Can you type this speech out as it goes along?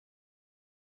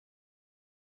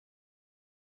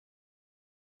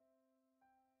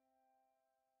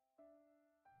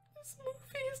This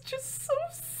movie is just so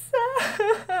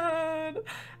sad.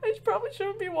 I probably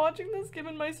shouldn't be watching this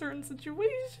given my certain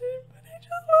situation, but I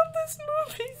just love this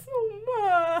movie so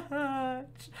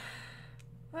much.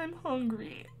 I'm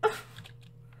hungry. I'm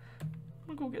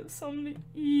gonna go get something to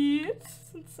eat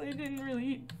since I didn't really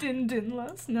eat din-din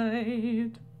last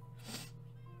night.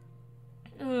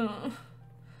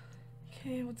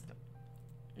 Okay, what's going?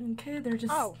 Okay, they're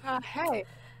just. Oh, hey.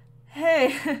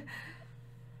 Hey.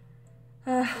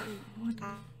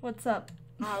 What's up?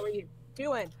 How are you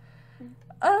doing?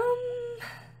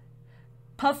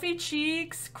 Puffy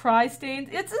cheeks, cry stains.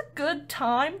 It's a good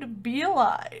time to be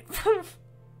alive.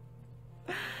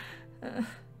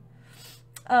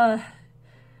 I'll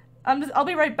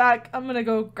be right back. I'm gonna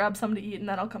go grab something to eat and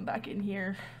then I'll come back in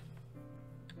here.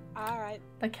 Alright.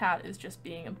 The cat is just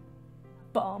being a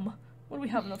bum. What do we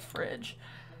have in the fridge?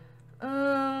 What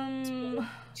do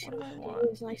I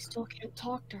want? I still can't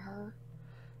talk to her.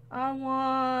 I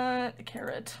want a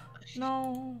carrot.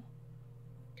 No.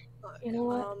 You know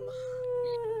what?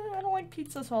 I don't like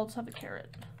pizza, so I'll just have a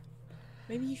carrot.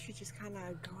 Maybe you should just kind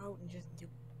of go out and just do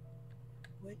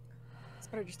what? It's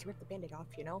better just to rip the band-aid off,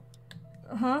 you know?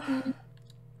 Uh-huh.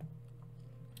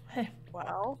 Hey.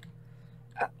 Well.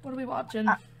 What are we watching?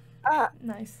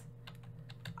 Nice.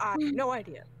 I have no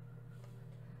idea.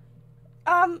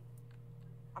 I'm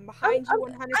behind you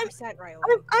 100%, Riley.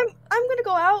 I'm gonna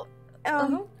go out.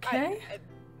 Okay.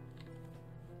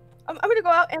 I'm gonna go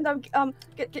out and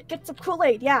get some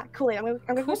Kool-Aid. Yeah, Kool-Aid. I'm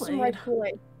gonna get some red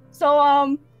Kool-Aid.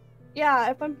 So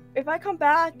yeah, if I come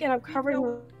back and I'm covered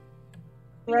in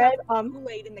red,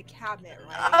 Kool-Aid in the cabinet,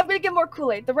 right? I'm gonna get more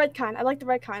Kool-Aid, the red kind. I like the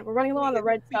red kind. We're running low on the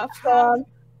red stuff. So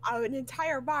an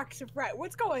entire box of red.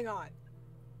 What's going on?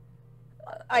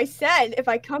 I said if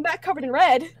I come back covered in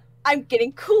red, I'm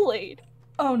getting Kool-Aid.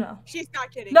 Oh no. She's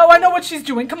not getting. No, I know what she's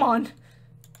doing. Come on.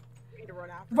 We need to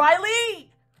run after Riley!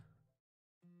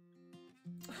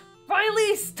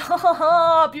 Riley,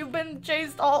 stop! I've been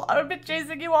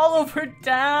chasing you all over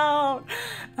town.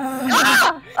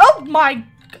 Oh my!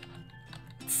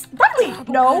 Riley!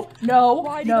 No!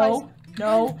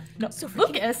 So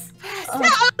Lucas!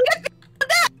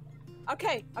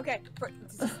 Okay.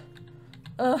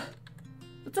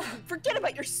 Forget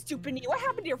about your stupid knee. What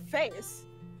happened to your face?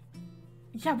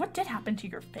 Yeah, what did happen to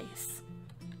your face?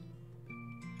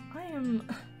 I am...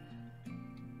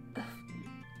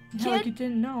 Kid? Like you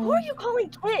didn't know. Who are you calling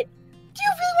kid? Do you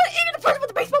really want to eat the person with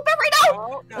the baseball bat right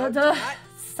now? No, the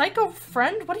psycho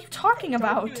friend? What are you talking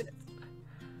about?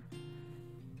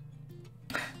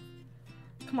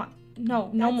 Come on. No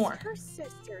That's more. her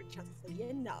sister, just so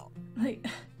you know. Like,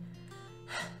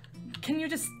 can you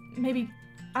just maybe,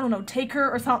 I don't know, take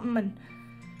her or something and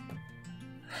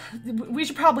we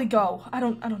should probably go. I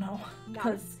don't know.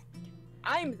 Because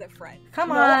I'm the friend.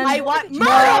 Come on. I want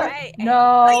murder!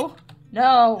 No.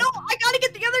 No, I gotta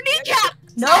get the other kneecap!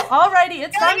 No, alrighty,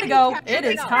 it's time to go. It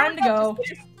is time to go.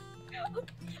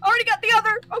 Already got the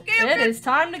other. Okay, It is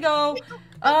time to go.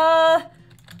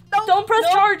 Don't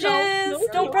press charges.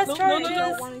 Don't press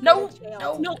charges. No.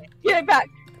 Get it back.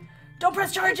 Don't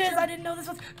press charges. I didn't know this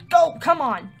was. Go. Come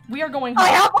on. We are going home. I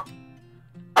have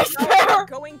my spare.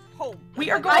 Going home.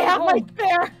 We are going home. I have my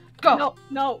spare. Go.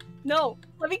 No.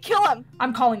 Let me kill him.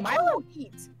 I'm calling I will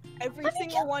eat every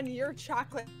single one of your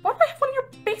chocolate. Why do I have one of your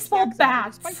baseball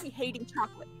bats? Despite me hating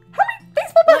chocolate. How many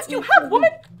baseball bats do you have, woman?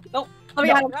 No. Let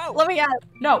me at him. Let me at him.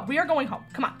 No, we are going home.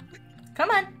 Come on. Come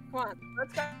on. Come on.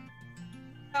 Let's go.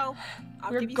 No.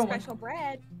 I'll give you special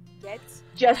bread.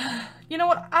 Just. You know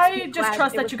what? I just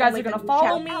trust that you guys are gonna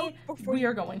follow me. We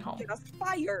are going home. Get us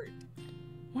fired.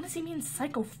 What does he mean,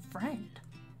 psycho friend?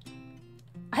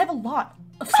 I have a lot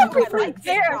of psycho friends.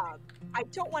 I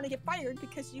don't want to get fired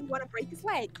because you want to break his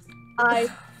legs. I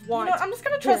want. You know, I'm just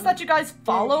gonna trust that you guys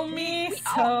follow me.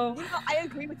 So. You know, I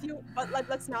agree with you, but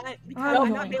let's not. Because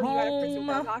I'm not bailing you out of prison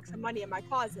with a box of money in my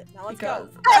closet. Now let's go.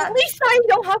 At least I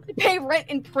don't have to pay rent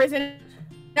in prison.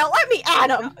 Now let me at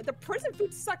him. The prison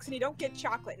food sucks and you don't get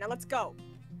chocolate. Now let's go.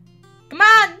 Come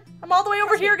on! I'm all the way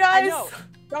over here, guys. I know.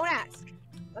 Don't ask.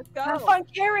 Let's go. Have fun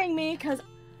carrying me, cause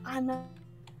I'm not.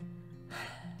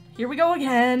 Here we go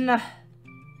again.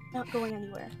 Not going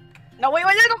anywhere. No, wait,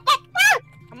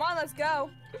 Come on, let's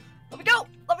go. Let me go.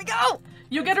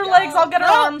 You get her legs, I'll get her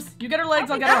arms. You get her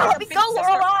legs, I'll get her arms. Let me go,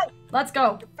 Lorelai. Let's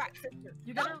go.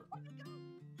 You get her.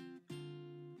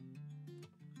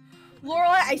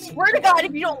 Lorelai, I swear to God,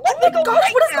 if you don't let me go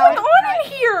Gosh, what is going on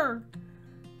in here?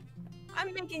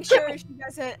 I'm making sure she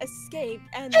doesn't escape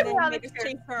and then make us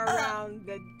chase her around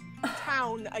the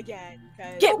town again.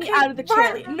 Get me out of the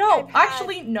chair. No,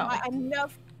 actually, no.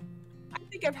 Enough.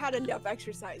 think I've had enough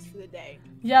exercise for the day.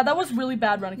 Yeah, that was really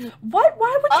bad running. What?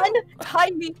 Why would you?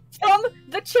 Untie me from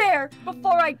the chair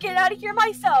before I get out of here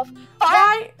myself.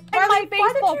 Why? my Why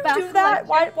baseball did bat you do that?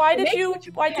 collection. Why did Make you? what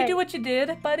you Why'd you can. do what you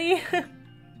did, buddy?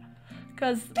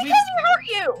 Because Because you hurt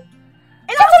you. And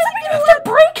that doesn't mean you have to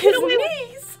break his away with-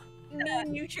 knees.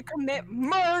 Mean you should commit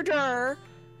murder.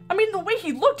 I mean, the way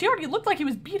he already looked like he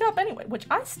was beat up anyway, which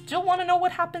I still want to know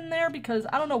what happened there because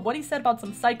I don't know what he said about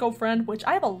some psycho friend, which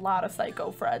I have a lot of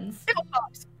psycho friends. It was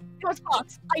Fox. It was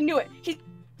Fox. I knew it. He's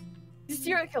a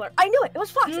serial killer. I knew it. It was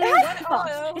Fox. It had to be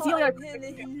Fox. Is he like,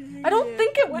 I don't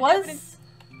think it What was, evidence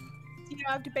do you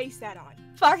have to base that on?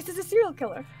 Fox is a serial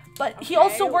killer. but he Okay,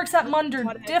 also works at Munder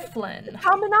what Difflin.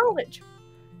 Common knowledge.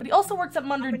 But he also works at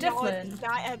Munder Common knowledge Difflin. is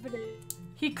not evidence.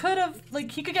 He could have, like,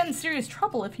 he could get in serious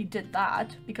trouble if he did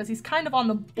that, because he's kind of on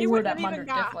the He board wouldn't at have Munder even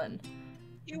got- Difflin.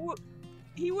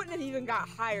 He wouldn't have even got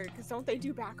hired, because don't they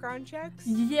do background checks?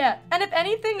 Yeah, and if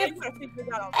anything, They if would have figured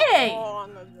that out Hey!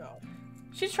 long ago.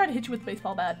 she's trying to hit you with a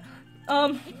baseball bat.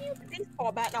 Give me a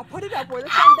baseball bat and I'll put it up where the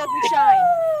sun doesn't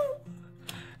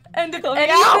shine. And if Let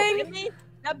me anything, Give me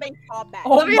the baseball bat.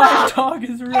 oh, me my out. dog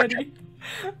is ready.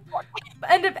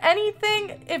 And if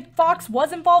anything, if Fox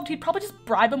was involved, he'd probably just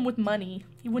bribe him with money.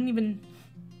 He wouldn't even.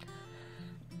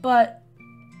 But,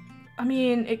 I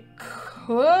mean, it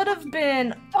could have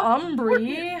been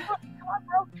Umbry. Come on,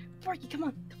 bro. Forky, come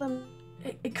on. Come on.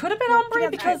 It could have been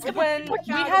Umbry because when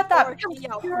we had that.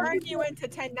 I'll turn you into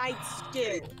tonight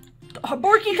stew.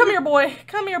 Borky, come here, boy.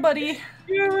 Come here, buddy.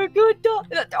 You're a good dog.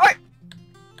 Alright.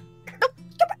 No,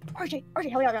 stop it.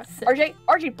 RJ, hell yeah.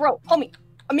 RJ, bro, homie,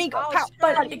 amigo, I'll pal.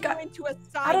 but turn it you got- into a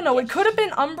I don't know, it side could have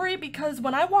been Umbry because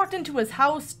when I walked into his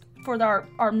house for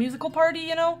our musical party,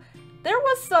 you know, there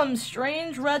was some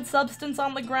strange red substance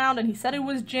on the ground and he said it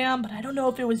was jam, but I don't know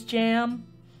if it was jam.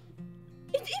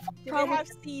 Did it have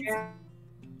seeds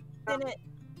in it?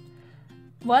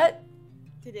 What?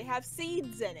 Did it have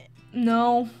seeds in it?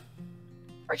 No.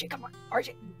 RJ, come on.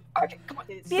 RJ, come on.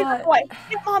 Did it Be a But- good boy.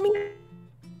 Get mommy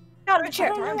out of the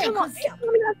chair. I don't know, Come on, 'cause- get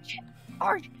mommy out of the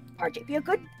chair. RJ, be a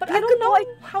good, But be I a don't good know boy.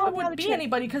 how it I'm out would of be chair.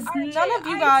 anybody because RJ, none of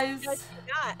you I guys. suggest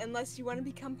not unless you want to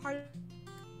become part of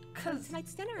Because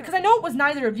tonight's dinner. I know it was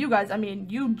neither of you guys. I mean,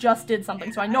 you just did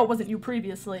something, so I know it wasn't you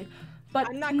previously. But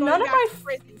I'm not going none of back my to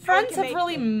prison. No one friends can have make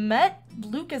really me. met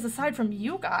Lucas aside from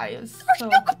you guys. So,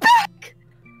 RJ, go back.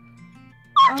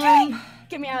 RJ, um,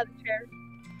 get me out of the chair.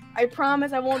 I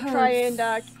promise I won't try and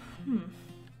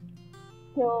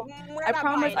kill. We're I not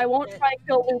promise buying I won't it. try and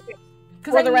kill Lucas.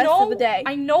 because for the rest of the day.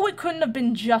 I know it couldn't have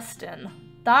been Justin.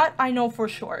 That I know for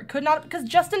sure. It could not, because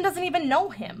Justin doesn't even know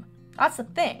him. That's the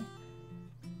thing.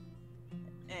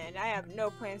 And I have no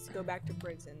plans to go back to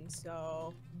prison,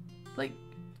 so. Like,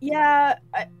 Yeah,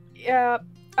 I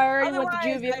already went to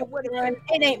Otherwise, juvie. I would've and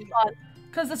been- It ain't fun.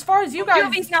 because as far as you guys,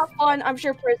 Juvie's not fun. I'm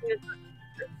sure prison is.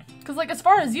 because like as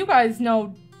far as you guys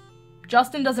know,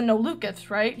 Justin doesn't know Lucas,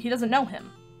 right? He doesn't know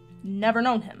him. Never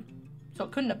known him, so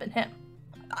it couldn't have been him.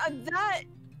 That.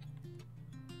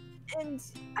 And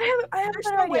I have there's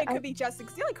a no better way idea. it could be Justin,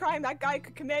 'cause the only crime that guy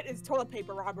could commit is toilet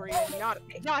paper robbery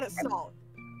and not assault.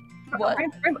 What?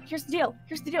 Rainbow, here's the deal.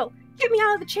 Get me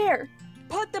out of the chair.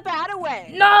 Put the bat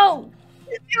away! No,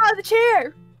 Get me out of the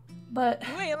chair. but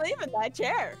You ain't leaving that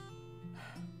chair.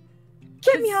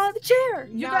 Get me out of the chair.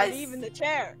 you Not guys, leaving the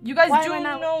chair. you guys Why do am I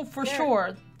not know for there?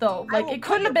 sure though. I Like will it couldn't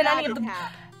put have your been any bat of in the.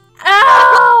 half.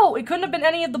 Ow! It couldn't have been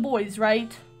any of the boys,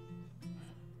 right?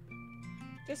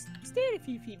 Just stand a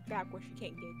few feet back where she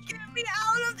can't get you. Get me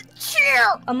out of the chair.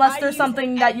 Unless I there's use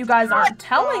something that you guys aren't extra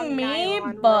telling me,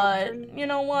 nylon but rope. you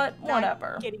know what? Not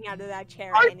Whatever. Getting out of that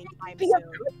chair I anytime Be a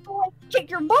soon. good boy. Get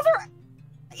your mother.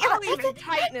 Yeah, I'll that's even it.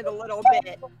 tighten it a little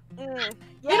bit. Yeah,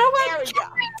 You know what? There we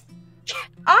go.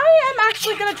 I am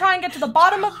actually gonna try and get to the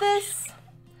bottom of this.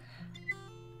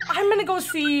 I'm gonna go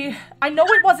see. I know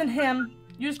it wasn't him.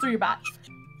 You just threw your bat.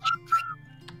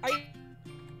 Are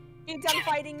you done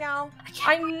fighting now?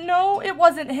 I know it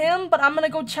wasn't him, but I'm gonna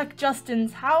go check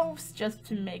Justin's house just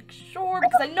to make sure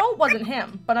because I know it wasn't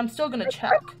him, but I'm still gonna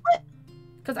check.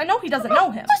 Because I know he doesn't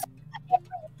know him.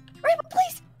 Rainbow,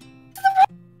 please.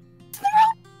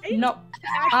 No.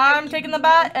 I'm taking the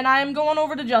bat and I'm going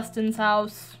over to Justin's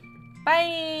house.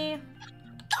 Bye.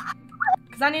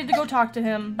 Because I need to go talk to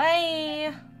him.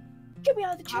 Bye. Get me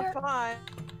out of the chair. Have fun.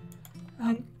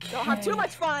 Okay. Don't have too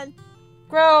much fun.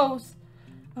 Gross.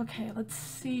 Okay, let's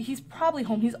see. He's probably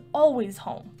home. He's always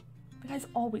home. The guy's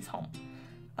always home.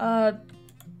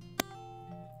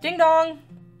 Ding dong.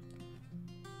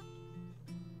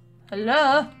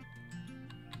 Hello?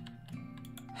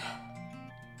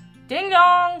 Ding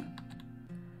dong.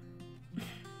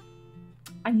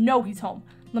 I know he's home.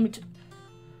 Let me just...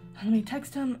 Let me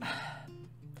text him.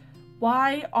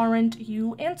 Why aren't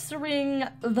you answering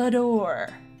the door?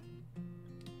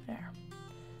 There.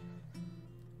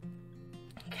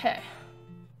 Okay.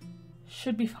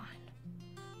 Should be fine.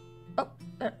 Oh,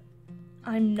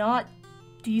 I'm not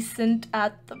decent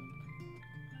at the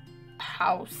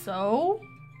house, so?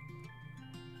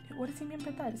 What does he mean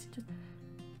by that? Is he just...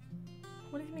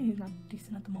 What does he mean he's not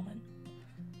decent at the moment?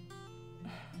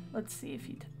 Let's see if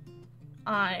he...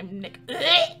 I'm Nick.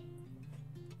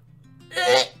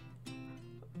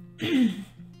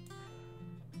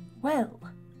 Well,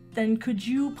 then could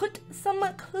you put some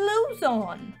clothes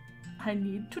on? I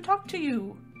need to talk to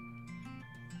you.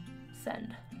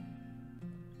 Send.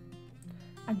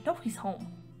 I know he's home.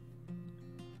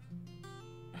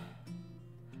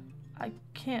 I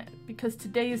can't because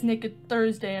today is Naked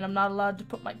Thursday and I'm not allowed to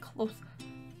put my clothes...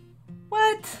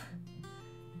 What?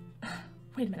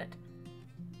 Wait a minute.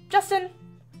 Justin!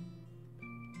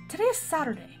 Today is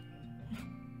Saturday.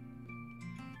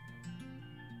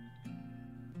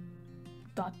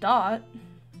 Dot dot.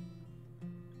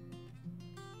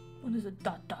 What does a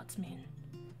dot dots mean?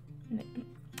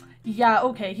 Yeah,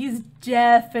 okay, he's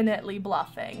definitely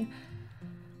bluffing.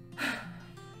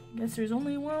 Guess there's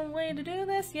only one way to do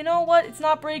this. You know what? It's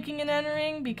not breaking and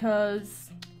entering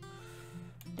because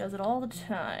he does it all the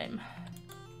time.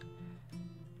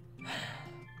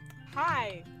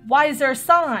 Hi. Why is there a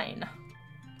sign?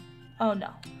 Oh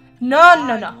no.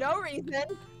 No. No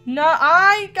reason. No,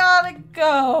 I gotta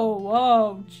go.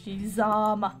 Oh, jeez,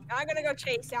 I'm gonna go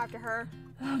chase after her.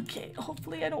 Okay,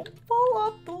 hopefully I don't fall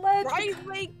off the ledge.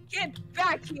 Riley, get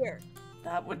back here.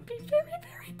 That would be very,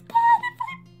 very bad if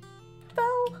I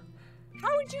fell.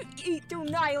 How would you eat through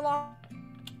nylon?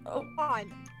 Oh,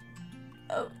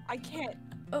 oh, I can't.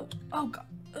 oh God.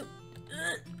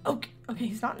 Okay,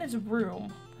 he's not in his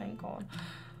room. Thank God.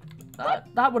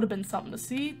 That would have been something to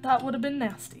see. That would have been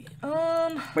nasty.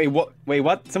 Wait, what? Wait,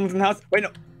 what? Someone's in the house? Wait, no.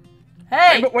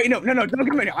 Hey! Wait, no, don't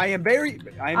come in. I'm very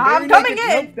I'm coming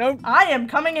naked. in! No. I am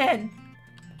coming in!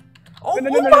 Oh,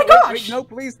 No, oh my gosh! wait, no,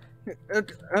 please.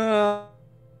 What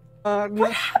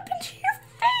happened to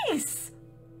your face?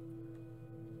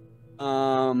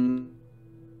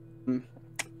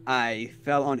 I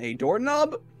fell on a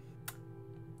doorknob.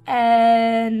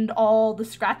 And all the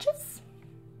scratches?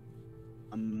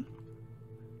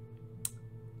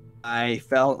 I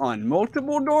fell on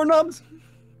multiple doorknobs.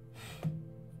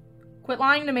 Quit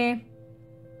lying to me.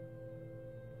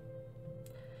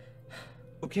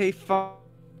 Okay, fine.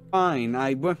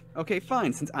 Okay,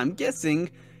 fine. Since I'm guessing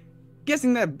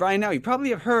that by now you probably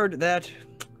have heard that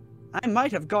I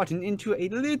might have gotten into a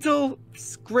little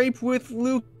scrape with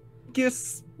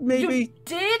Lucas, maybe. You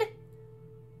did?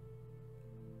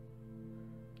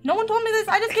 No one told me this.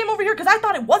 I just came over here because I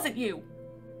thought it wasn't you.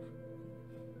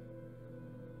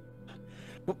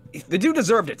 Well, the dude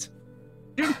deserved it.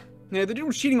 Yeah, the dude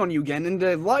was cheating on you again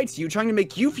and lied to you, trying to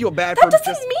make you feel bad That for doesn't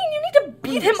just... mean you need to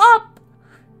beat him up.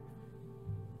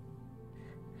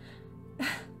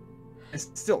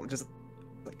 Still, just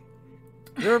like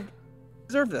deserve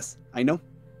this. I know.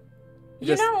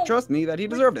 You know, trust me that he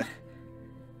deserved it.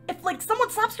 If like someone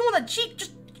slaps you on the cheek,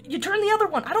 just you turn the other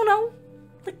one. I don't know.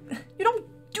 Like you don't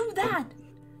do that.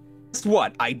 Guess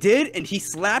what? I did, and he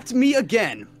slapped me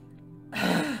again.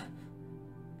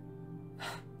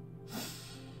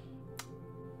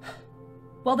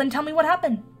 Well, then tell me what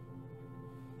happened.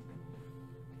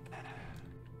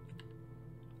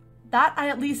 That I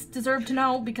at least deserve to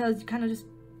know because you kind of just...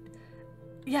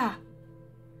 Yeah.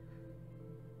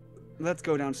 Let's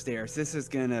go downstairs. This is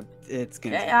gonna... It's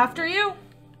gonna... Okay, after you.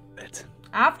 Bit.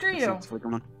 After you. What's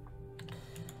going on?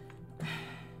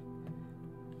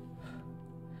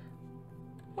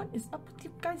 What is up with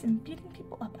you guys and beating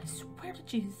people up? I swear to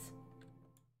jeez.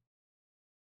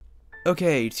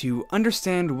 Okay, to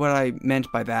understand what I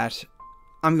meant by that,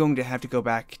 I'm going to have to go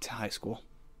back to high school.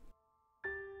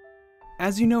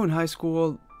 As you know, in high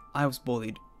school, I was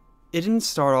bullied. It didn't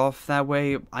start off that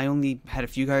way, I only had a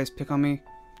few guys pick on me.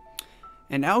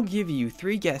 And I'll give you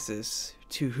 3 guesses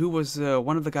to who was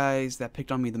one of the guys that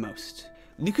picked on me the most.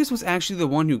 Lucas was actually the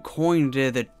one who coined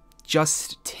the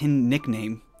Just Tin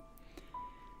nickname.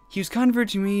 He was kinder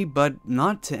to me, but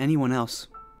not to anyone else.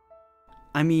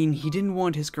 I mean, he didn't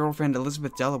want his girlfriend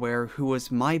Elizabeth Delaware, who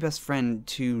was my best friend,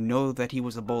 to know that he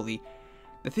was a bully.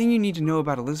 The thing you need to know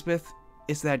about Elizabeth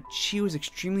is that she was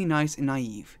extremely nice and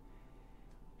naive.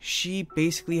 She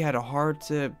basically had a heart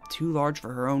too large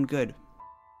for her own good.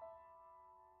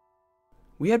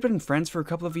 We had been friends for a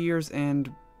couple of years,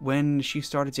 and when she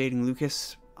started dating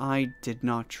Lucas, I did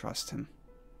not trust him.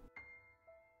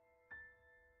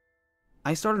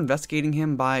 I started investigating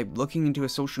him by looking into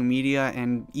his social media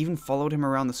and even followed him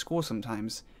around the school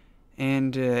sometimes,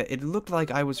 and it looked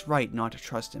like I was right not to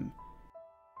trust him.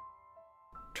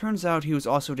 Turns out he was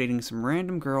also dating some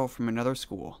random girl from another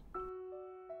school.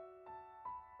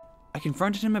 I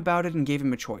confronted him about it and gave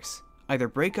him a choice. Either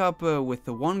break up with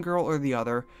the one girl or the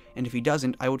other, and if he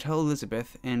doesn't, I will tell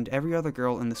Elizabeth and every other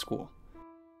girl in the school.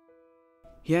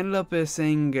 He ended up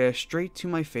saying straight to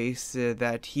my face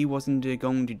that he wasn't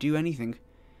going to do anything,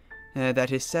 that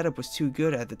his setup was too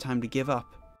good at the time to give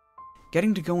up.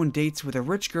 Getting to go on dates with a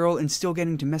rich girl and still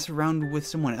getting to mess around with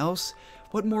someone else?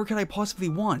 What more could I possibly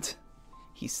want?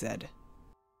 He said.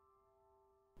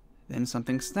 Then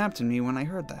something snapped in me when I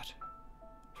heard that.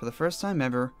 For the first time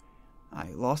ever, I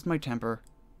lost my temper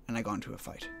and I got into a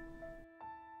fight.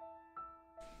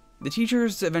 The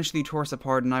teachers eventually tore us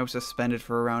apart and I was suspended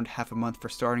for around half a month for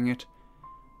starting it.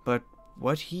 But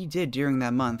what he did during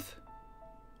that month,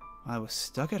 while I was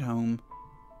stuck at home,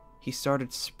 he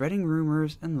started spreading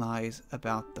rumors and lies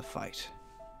about the fight.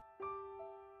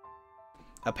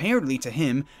 Apparently to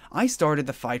him, I started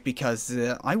the fight because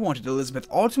I wanted Elizabeth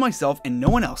all to myself and no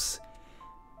one else.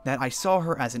 That I saw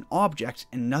her as an object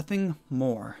and nothing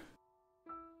more.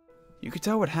 You could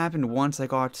tell what happened once I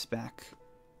got back.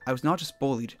 I was not just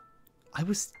bullied, I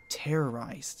was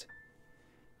terrorized.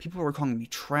 People were calling me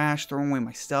trash, throwing away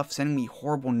my stuff, sending me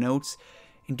horrible notes,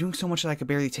 and doing so much that I could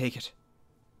barely take it.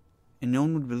 And no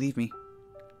one would believe me.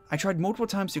 I tried multiple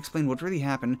times to explain what really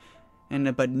happened,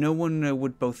 but no one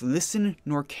would both listen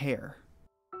nor care.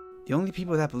 The only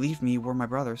people that believed me were my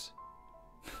brothers.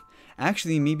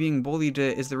 Actually, me being bullied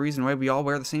is the reason why we all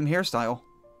wear the same hairstyle.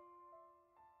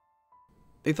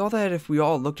 They thought that if we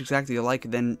all looked exactly alike,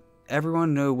 then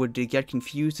everyone would get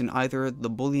confused and either the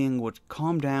bullying would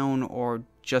calm down or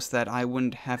just that I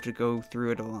wouldn't have to go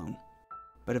through it alone.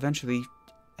 But eventually,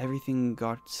 everything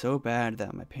got so bad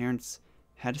that my parents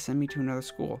had to send me to another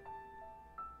school.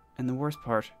 And the worst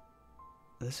part,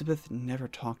 Elizabeth never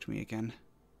talked to me again.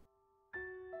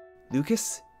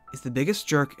 Lucas is the biggest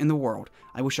jerk in the world.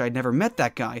 I wish I had never met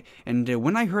that guy, and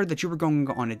when I heard that you were going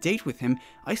on a date with him,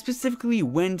 I specifically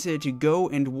went to go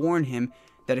and warn him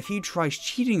that if he tries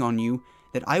cheating on you,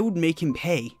 that I would make him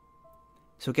pay.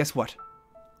 So guess what?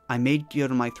 I made good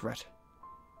on my threat.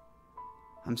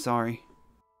 I'm sorry.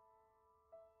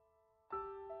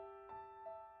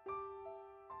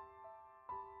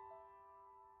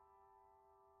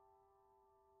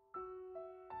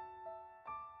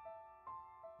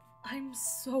 I'm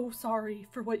so sorry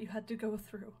for what you had to go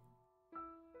through.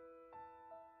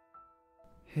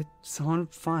 It's all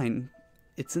fine.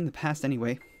 It's in the past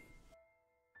anyway.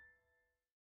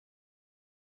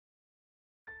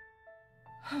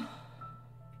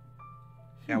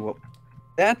 Yeah, well,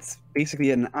 that's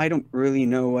basically it, and I don't really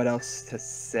know what else to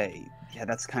say. Yeah,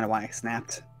 that's kind of why I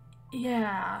snapped.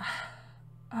 Yeah.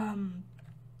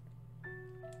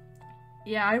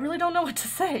 Yeah, I really don't know what to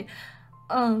say.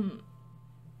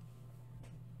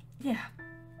 Yeah.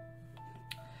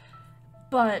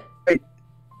 But... Wait.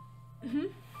 Hmm?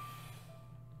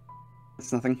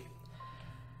 It's nothing.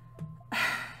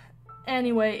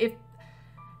 Anyway, if...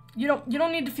 You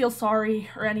don't need to feel sorry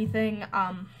or anything,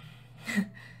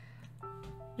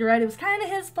 You're right, it was kind of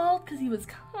his fault, because he was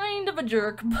kind of a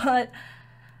jerk, but...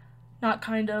 Not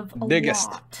kind of, a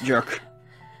Biggest lot. jerk.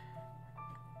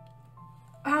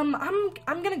 I'm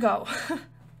gonna go.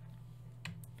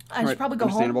 I should probably go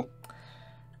home.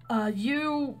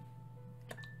 You...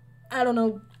 I don't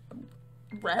know...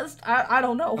 Rest? I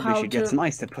don't know Probably how to... should get some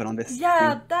ice to put on this.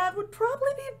 Yeah, that would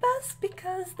probably be best,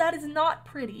 because that is not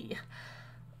pretty.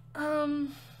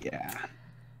 Yeah.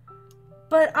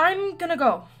 But I'm gonna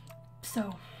go.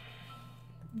 So...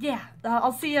 Yeah,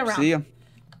 I'll see you around. See ya.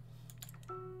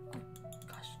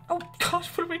 Gosh. Oh, gosh,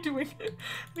 what am I doing? I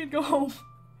need to go home.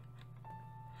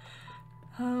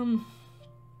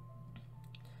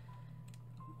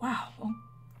 Wow,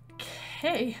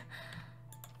 okay.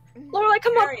 Lorelai,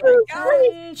 come on, There you please, go.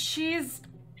 please. She's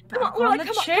Come on, back Lorelai, on the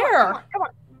come on, chair. come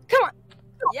on.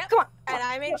 Yep. Come on. And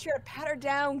I made sure to pat her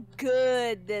down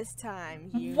good this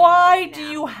time. Why do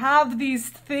you have these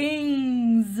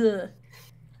things? I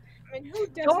mean, who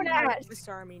Don't doesn't have ask. a Swiss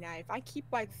Army knife? I keep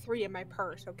like 3 in my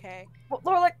purse, okay?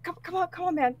 Lorelai, come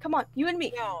on, man. Come on. You and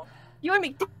me. No. You and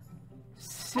me.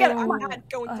 So, Get it, I'm come not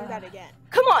going through that again.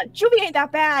 Come on. Juvie ain't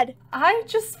that bad. I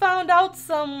just found out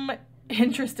some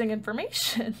interesting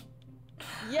information.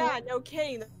 Yeah, no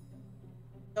kidding.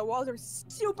 The walls are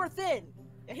super thin.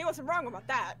 And he wasn't wrong about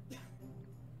that.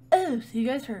 Oh, so you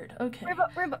guys heard. Okay.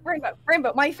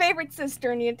 Rainbow, my favorite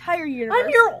sister in the entire universe. I'm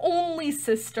your only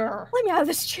sister. Let me out of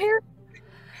this chair.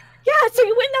 Yeah, so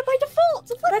you win that by default.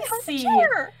 So let me out Let's of the see.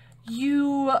 chair.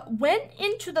 You went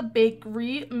into the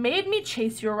bakery, made me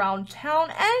chase you around town,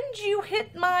 and you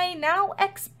hit my now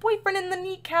ex-boyfriend in the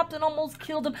kneecaps and almost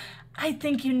killed him. I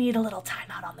think you need a little time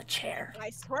out on the chair.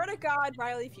 I swear to God,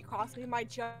 Riley, if you cost me my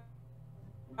job,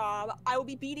 I will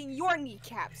be beating your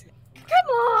kneecaps.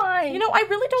 Come on! You know, I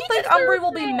really don't He think Umbry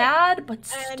will deserves be it. mad, but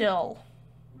still.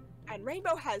 And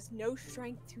Rainbow has no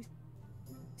strength to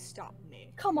stop me.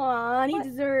 Come on, he What?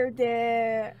 deserved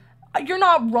it. You're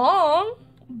not wrong,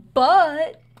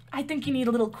 but I think you need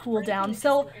a little cool down.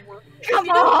 So, if Come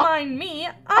you don't on! mind me,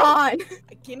 On!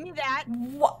 Give me that.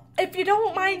 if you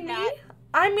don't mind me, that.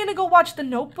 I'm gonna go watch The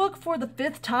Notebook for the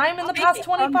 5th time in the Okay, past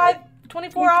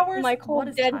 24 hours. my cold What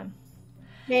is dead time?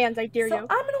 Hands, I dare So you.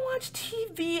 I'm gonna watch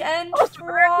TV and Oh,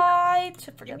 try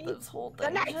to forget Give me this whole the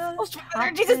thing knife. Oh, just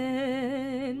Jesus.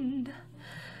 happened.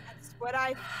 That's what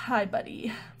I Hi,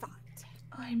 buddy. thought.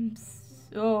 I'm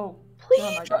so... Please,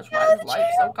 oh my let gosh, me why out of is the life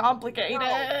chair. so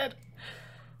complicated?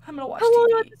 I'm gonna watch How long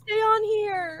do I have TV. to stay on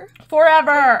here?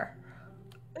 Forever!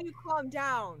 Let you calm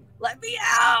down. Let me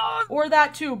out! Or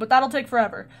that too, but that'll take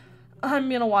forever. I'm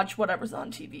gonna watch whatever's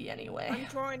on TV anyway. I'm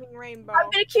joining Rainbow. I'm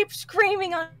gonna keep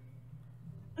screaming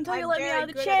until you I'm let me very out of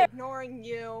the good chair. at ignoring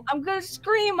you. I'm gonna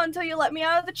scream until you let me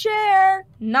out of the chair.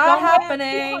 Not Don't have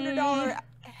happening! $200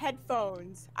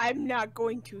 headphones. I'm not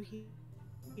going to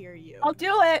hear you. I'll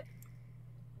do it.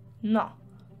 No.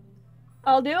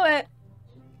 I'll do it.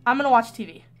 I'm gonna watch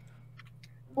TV.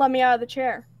 Let me out of the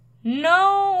chair.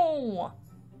 No!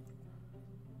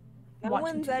 No Watching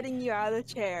one's TV. letting you out of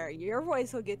the chair. Your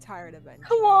voice will get tired eventually.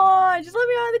 Come on, just let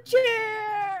me out of the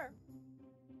chair.